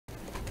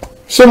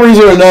some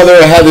reason or another,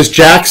 I had this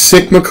Jack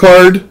Sigma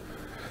card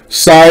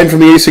signed from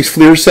the 86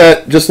 Fleer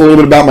set. Just a little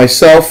bit about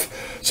myself.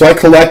 So I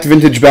collect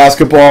vintage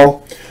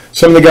basketball.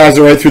 Some of the guys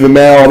are right through the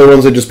mail. Other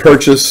ones I just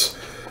purchase.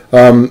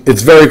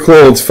 It's very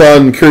cool. It's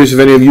fun. I'm curious if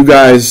any of you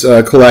guys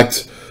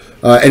collect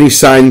any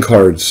signed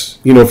cards,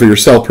 for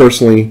yourself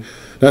personally.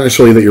 Not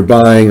necessarily that you're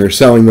buying or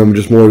selling them,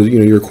 just more,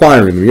 you're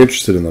acquiring them. You're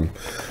interested in them.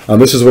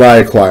 This is what I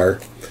acquire.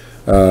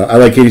 I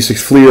like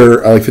 86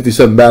 Fleer, I like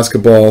 57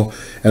 basketball,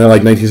 and I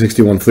like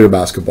 1961 Fleer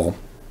basketball.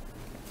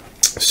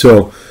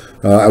 So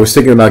I was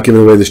thinking about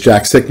giving away this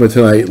Jack Sigma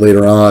tonight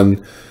later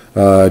on,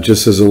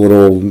 just as a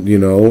little,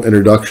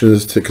 introduction,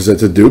 because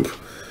it's a dupe.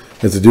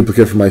 It's a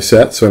duplicate for my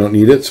set, so I don't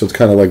need it. So it's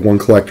kind of like one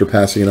collector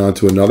passing it on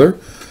to another.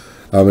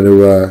 I'm going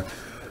to...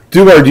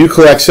 Dubar, do you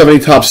collect 70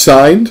 Tops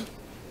signed?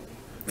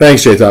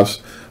 Thanks,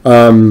 J-Tops.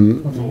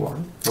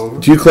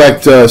 Do you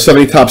collect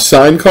 70 Tops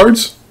signed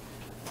cards?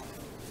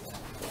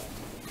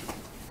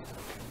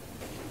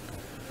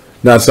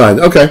 Not signed.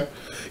 Okay.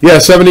 Yeah,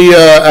 70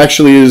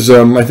 actually is,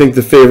 I think,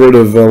 the favorite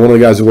of one of the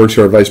guys that works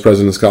here, our Vice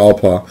President, Scott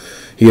Alpaugh.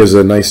 He has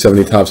a nice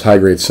 70 Tops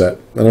high-grade set.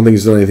 I don't think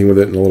he's done anything with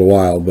it in a little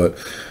while, but...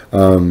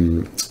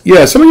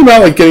 yeah, something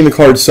about like getting the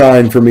card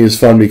signed for me is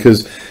fun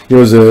because,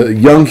 as a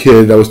young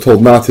kid, I was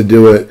told not to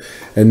do it.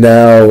 And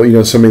now,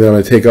 something that I'm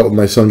going to take up when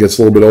my son gets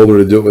a little bit older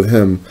to do it with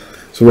him.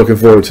 So looking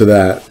forward to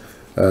that.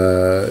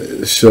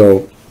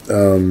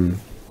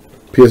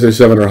 PSA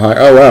 7 or high.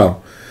 Oh,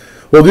 wow.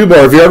 Well,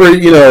 Dubar, if you ever,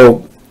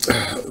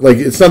 like,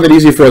 it's not that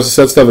easy for us to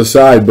set stuff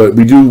aside, but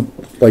we do,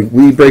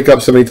 we break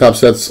up 70 Top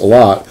sets a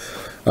lot.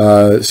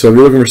 So if you're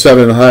looking for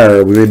 7 and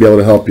higher, we may be able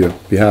to help you.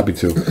 Be happy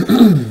to.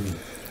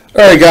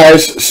 All right,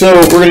 guys. So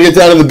we're going to get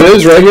down to the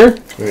biz right here.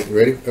 Right,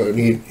 ready? Oh,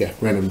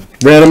 random.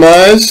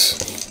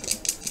 Randomize.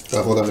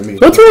 Hold on a minute.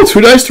 Do I throw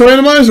 2 dice to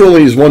randomize, or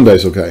only use 1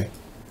 dice? Okay.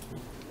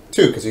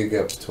 2, because you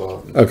get up to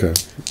 12. Okay.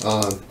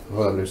 Hold on,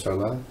 let me start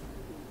live.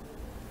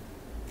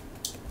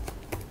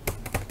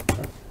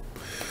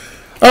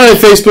 All right,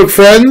 Facebook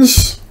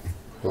friends.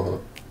 Hold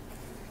on.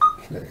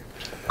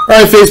 All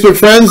right, Facebook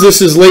friends.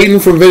 This is Leighton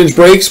from Vintage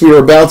Breaks. We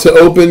are about to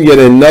open yet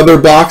another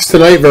box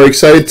tonight. Very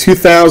excited.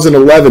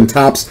 2011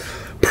 Topps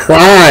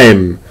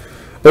Prime.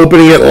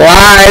 Opening it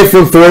live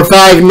from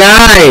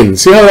 459.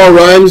 See how it all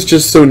rhymes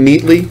just so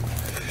neatly?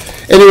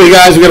 Anyway,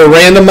 guys, we're going to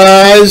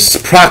randomize,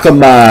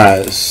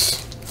 proclamize.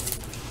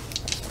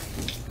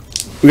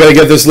 We got to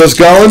get this list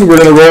going. We're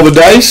going to roll the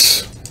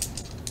dice.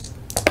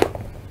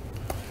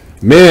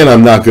 Man,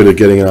 I'm not good at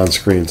getting it on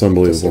screen. It's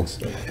unbelievable.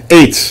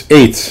 8.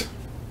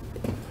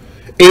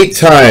 8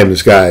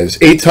 times, guys.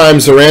 8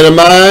 times to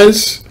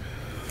randomize.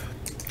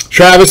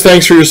 Travis,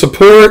 thanks for your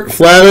support.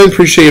 Flavin,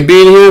 appreciate you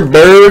being here.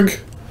 Berg.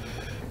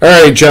 All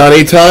right, John,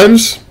 8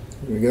 times.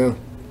 Here we go.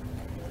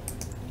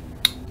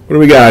 What do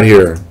we got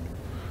here?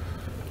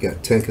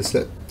 Got 10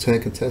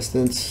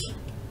 contestants.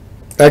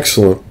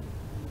 Excellent.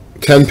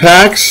 10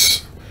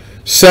 packs.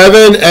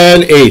 7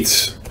 and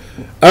 8.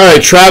 All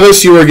right,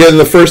 Travis, you are getting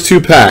the first 2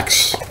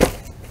 packs.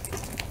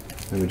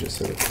 Let me just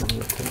set it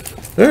real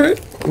quick. All right.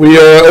 We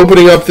are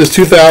opening up this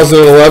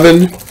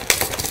 2011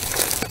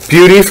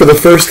 beauty for the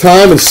first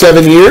time in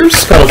 7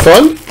 years. Kind of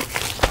fun.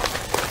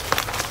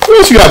 What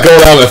else you got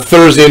going on a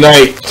Thursday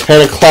night,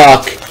 10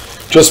 o'clock,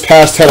 just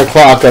past 10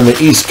 o'clock on the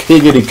East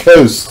Kiggity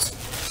Coast?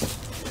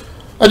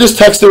 I just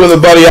texted with a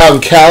buddy out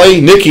in Cali.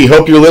 Nikki,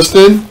 hope you're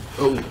listening.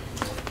 Oh.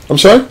 I'm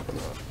sorry?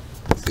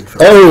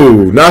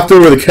 Oh, knocked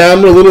over the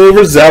camera, a little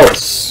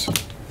overzealous.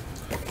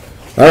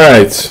 All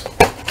right.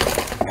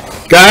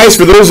 Guys,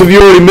 for those of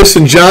you already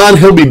missing John,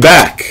 he'll be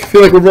back. I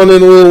feel like we're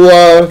running a little,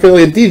 I feel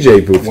like a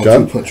DJ booth,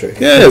 John. Punch right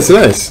here. Yeah, it's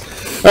nice.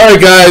 All right,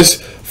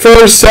 guys.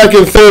 First,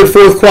 second, third,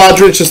 fourth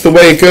quadrant, just the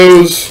way it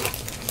goes.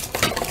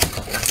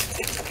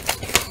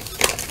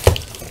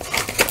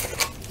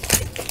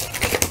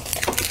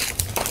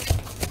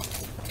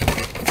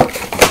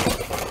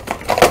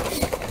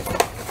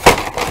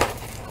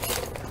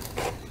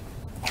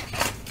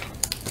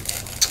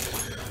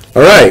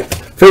 All right.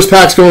 First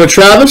pack's going to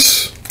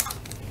Travis.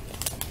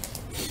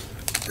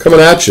 Coming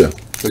at you.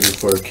 Looking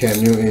for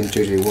Cam Newton,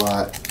 J.J.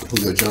 Watt,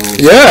 Julio Jones.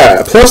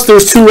 Yeah, plus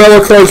there's 2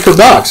 relic cards per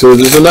box, so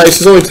there's a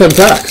nice, it's only 10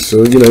 packs,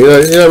 so you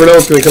never know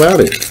what's going to come out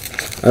of here.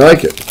 I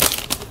like it.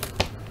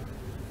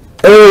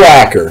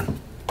 Urlacher.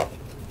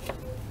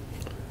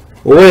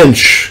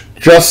 Lynch,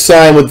 just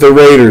signed with the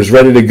Raiders,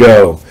 ready to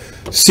go.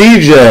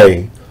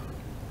 CJ.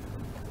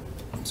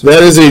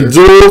 That is a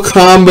dual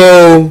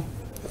combo.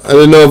 I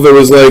didn't know if it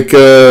was like,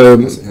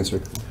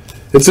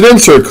 it's an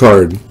insert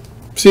card.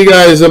 See,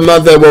 guys, I'm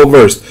not that well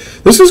versed.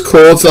 This is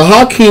cool. It's a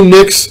Hakeem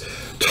Nicks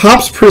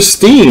Topps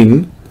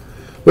Pristine,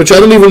 which I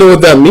don't even know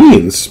what that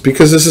means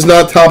because this is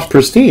not Topps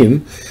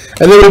Pristine.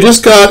 And then we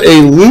just got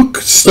a Luke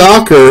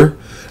Stalker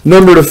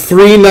numbered to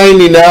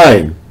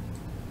 399.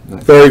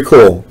 Nice. Very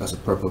cool. That's a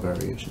purple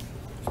variation.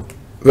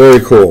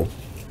 Very cool.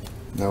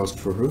 That was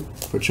for who?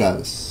 For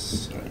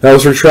Travis. That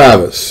was for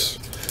Travis.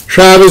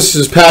 Travis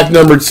is pack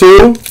number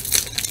 2.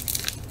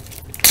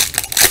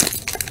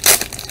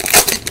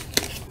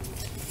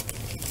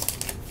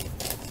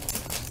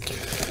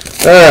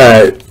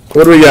 Alright,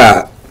 what do we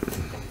got?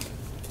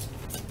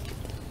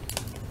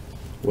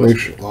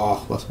 Westbrook.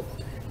 Nice.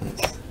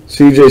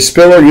 CJ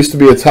Spiller used to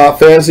be a top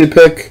fantasy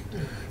pick.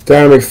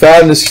 Darren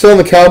McFadden is still in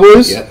the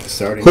Cowboys. Yep,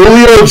 starting.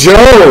 Julio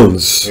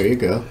Jones. There you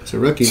go. It's a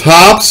rookie.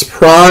 Topps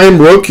Prime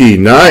rookie.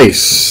 Nice.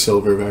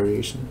 Silver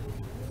variation.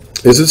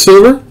 Is it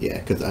silver? Yeah,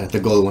 because the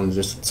gold one is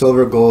just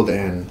silver, gold,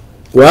 and...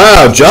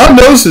 Wow, John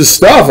knows his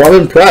stuff. I'm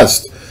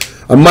impressed.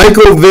 A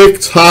Michael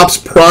Vick Topps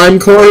Prime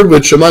card,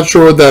 which I'm not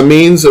sure what that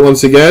means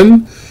once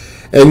again.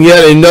 And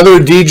yet another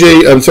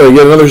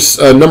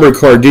number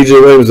card, DJ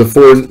Williams, a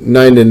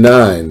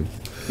 499.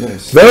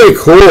 Nice. Very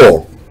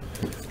cool.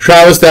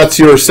 Travis, that's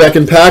your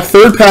second pack.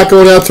 Third pack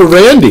going out to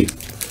Randy.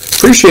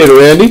 Appreciate it,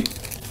 Randy.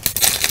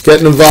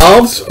 Getting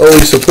involved,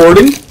 always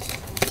supporting.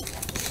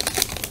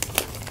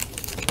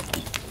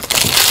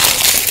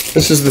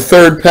 This is the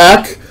third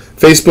pack.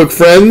 Facebook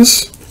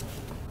friends.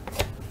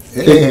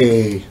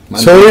 Hey.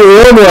 Tony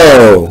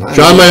Romo.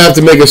 John might have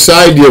to make a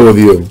side deal with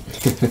you.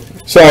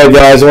 Sorry,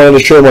 guys. I wanted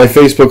to show my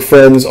Facebook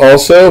friends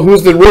also.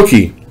 Who's the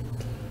rookie?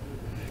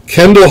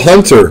 Kendall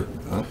Hunter.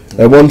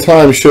 At one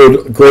time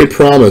showed great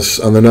promise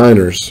on the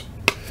Niners.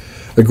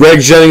 A Greg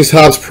Jennings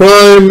Topps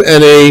Prime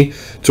and a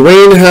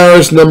Dwayne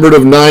Harris numbered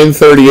of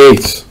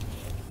 938.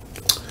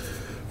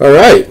 All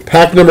right.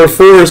 Pack number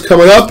 4 is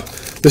coming up.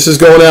 This is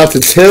going out to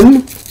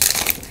Tim.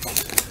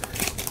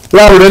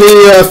 Robert,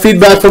 any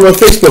feedback from our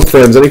Facebook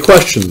friends? Any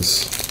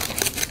questions?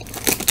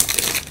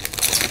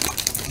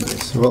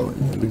 Nice. Well,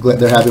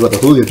 they're happy about the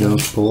Julio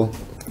Jones pull.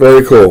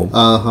 Very cool.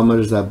 How much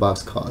does that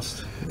box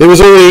cost? It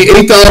was only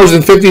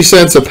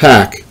 $8.50 a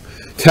pack.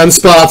 10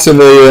 spots in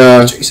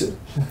the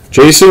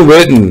Jason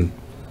Witten.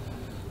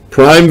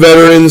 Prime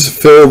Veterans,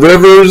 Phil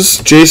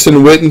Rivers,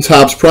 Jason Witten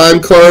Topps Prime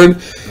card,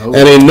 and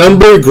a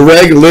number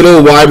Greg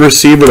Little wide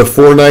receiver to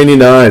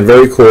 $4.99.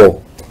 Very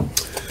cool.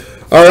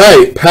 All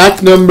right,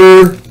 pack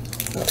number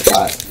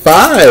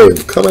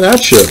 5 coming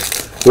at you.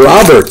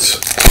 Robert.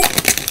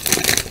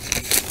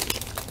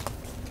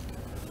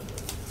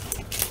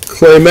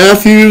 Clay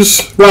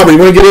Matthews. Robert, you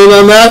want to get in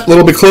on that a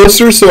little bit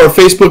closer so our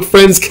Facebook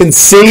friends can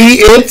see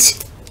it?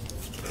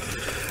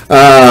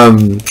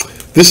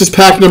 This is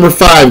pack number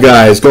 5,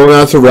 guys. Going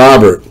out to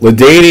Robert.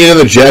 LaDainian in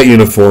the Jet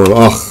uniform.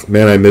 Oh,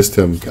 man, I missed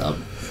him.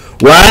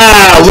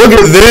 Wow, look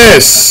at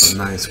this. That's a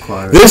nice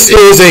quad. This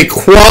is a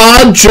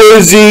quad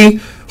jersey.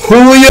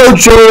 Julio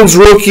Jones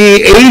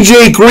rookie,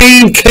 AJ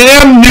Green,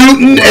 Cam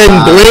Newton,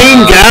 and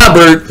Blaine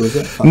Gabbert.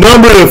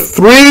 Number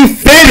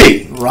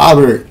 350.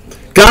 Robert.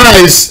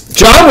 Guys,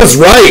 John was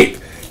right.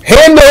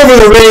 Hand over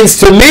the reins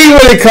to me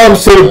when it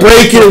comes to the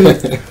breaking,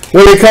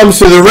 when it comes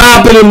to the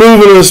wrapping and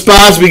moving of the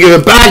spots. We give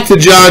it back to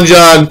John.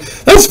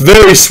 That's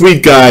very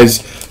sweet,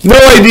 guys. No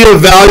idea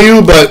of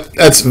value, but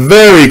that's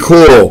very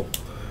cool.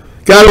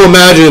 Got to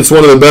imagine it's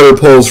one of the better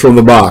pulls from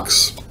the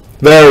box.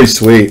 Very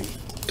sweet.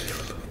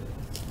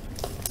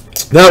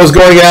 That was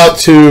going out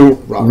to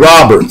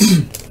Robert.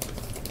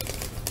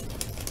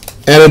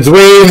 And a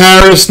Dwayne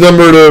Harris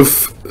numbered of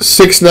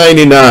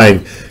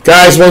 $6.99.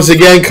 Guys, once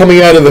again,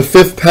 coming out of the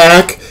 5th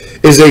pack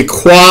is a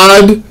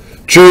quad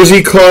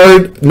jersey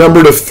card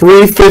numbered of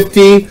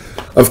 350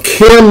 of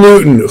Cam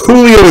Newton,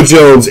 Julio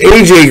Jones,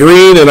 AJ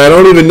Green, and I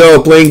don't even know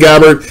if Blaine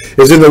Gabbert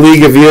is in the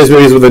league. If he is,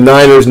 maybe he's with the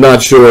Niners,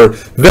 not sure.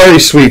 Very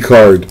sweet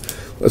card.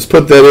 Let's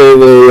put that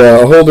in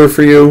a holder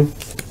for you.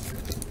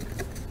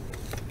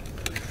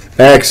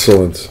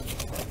 Excellent.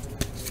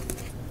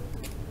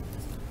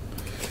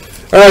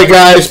 All right,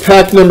 guys,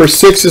 pack number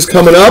 6 is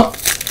coming up.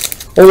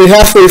 Only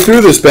halfway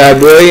through this bad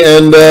boy,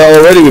 and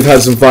already we've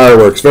had some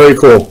fireworks. Very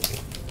cool.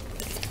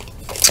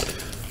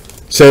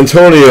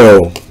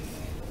 Santonio,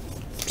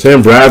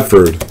 Sam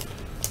Bradford,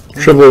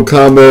 triple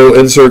combo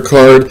insert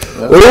card.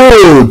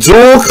 Oh,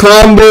 dual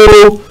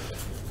combo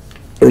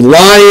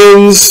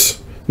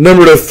Lions,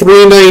 number to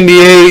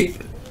 398.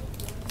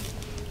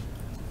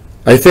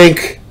 I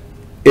think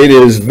it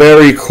is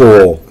very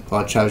cool.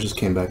 Oh, Travis just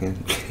came back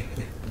in.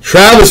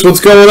 Travis,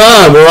 what's going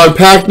on? We're on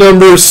pack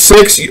number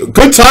 6.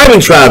 Good timing,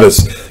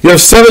 Travis. You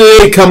have 7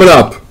 and 8 coming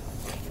up.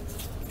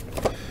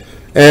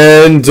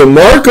 And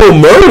DeMarco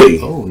Murray.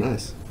 Oh,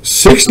 nice.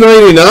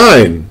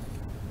 $6.99.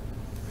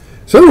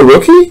 Is that a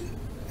rookie?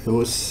 It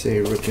was a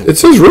rookie. It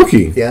says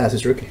rookie. Yeah, it's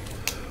his rookie.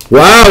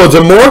 Wow,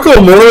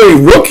 DeMarco Murray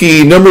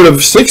rookie, numbered of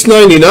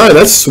 $6.99.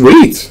 That's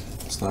sweet.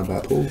 It's not a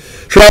bad pull.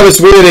 Travis,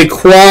 we had a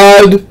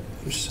quad.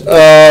 We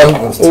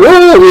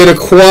had a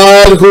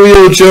quad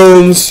Julio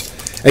Jones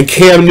and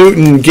Cam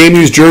Newton game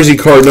used jersey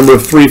card number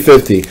of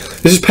 350.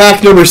 This is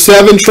pack number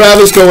 7,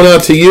 Travis, going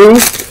out to you.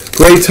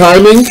 Great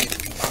timing.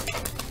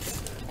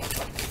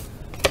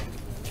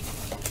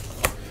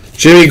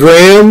 Jimmy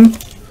Graham,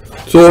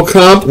 dual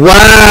comp.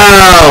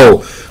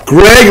 Wow!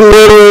 Greg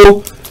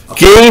Little,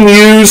 game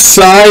used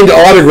signed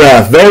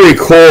autograph. Very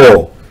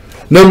cool.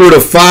 Number to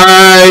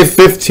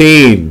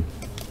 515.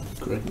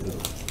 Greg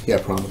Little. Yeah, I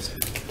promise.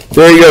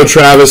 There you go,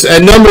 Travis.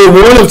 And number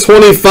 1 of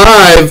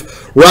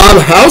 25,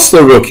 Rob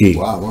Hausler rookie.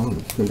 Wow,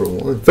 number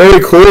 1. Very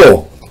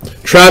cool.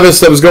 Travis,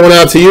 that was going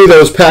out to you. That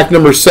was pack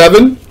number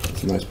 7.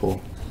 That's a nice pull.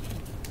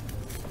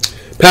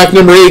 Pack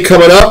number 8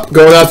 coming up,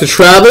 going out to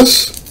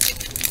Travis.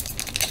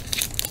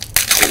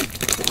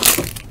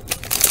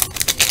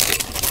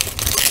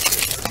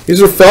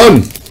 These are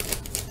fun.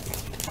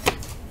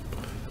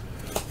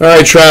 All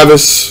right,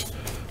 Travis,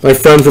 my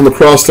friend from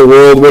across the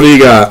world, what do you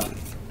got?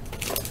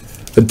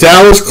 A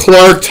Dallas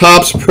Clark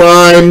Topps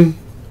Prime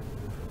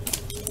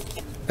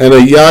and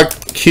a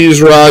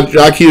Yaquez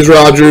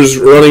Rogers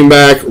running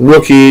back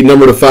rookie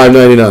number to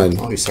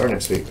 599. Oh, he's starting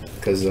next week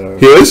because He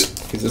is?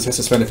 he's just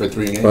suspended for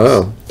 3 games.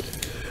 Wow.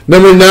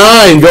 Number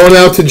 9 going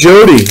out to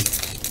Jody.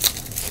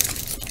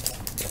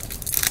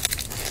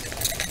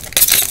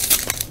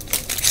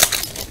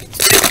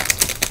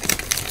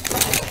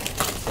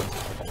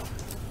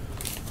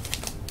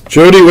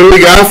 Jody, what do we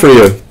got for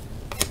you?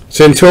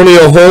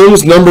 Santonio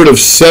Holmes, numbered of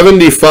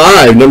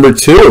 75, number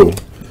 2.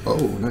 Oh,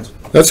 nice.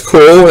 That's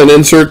cool. An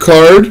insert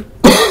card.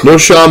 No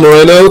Sean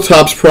Moreno,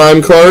 Topps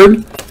Prime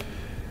card.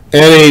 And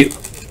a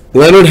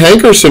Leonard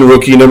Hankerson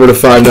rookie, number to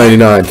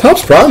 599.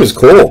 Topps Prime is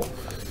cool.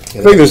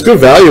 I think there's good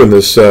value in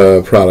this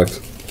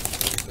product.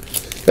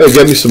 Gotta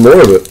get me some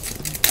more of it.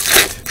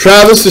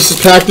 Travis, this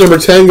is pack number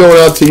 10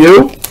 going out to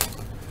you.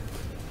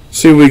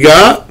 See what we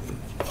got.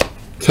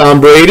 Tom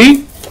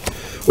Brady.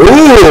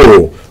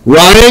 Ooh,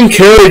 Ryan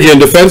Kerrigan,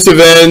 defensive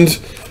end,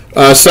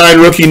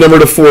 signed rookie number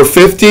to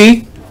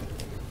 450.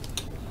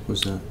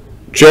 Who's that?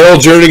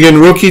 Gerald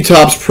Jernigan, rookie,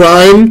 Topps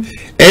Prime.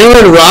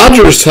 Aaron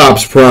Rodgers,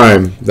 Topps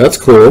Prime. That's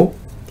cool.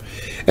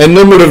 And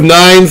numbered of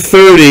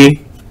 930,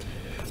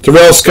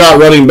 Terrell Scott,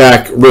 running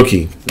back,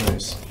 rookie.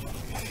 Nice.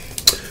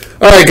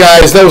 All right,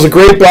 guys, that was a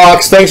great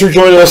box. Thanks for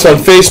joining us on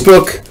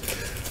Facebook.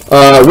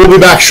 We'll be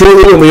back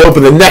shortly when we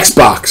open the next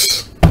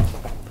box.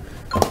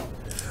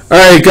 All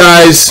right,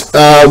 guys,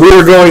 we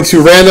are going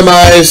to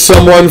randomize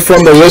someone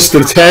from the list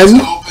of 10.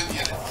 I'm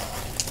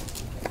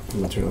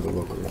going to turn on the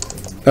local.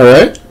 All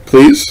right,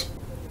 please.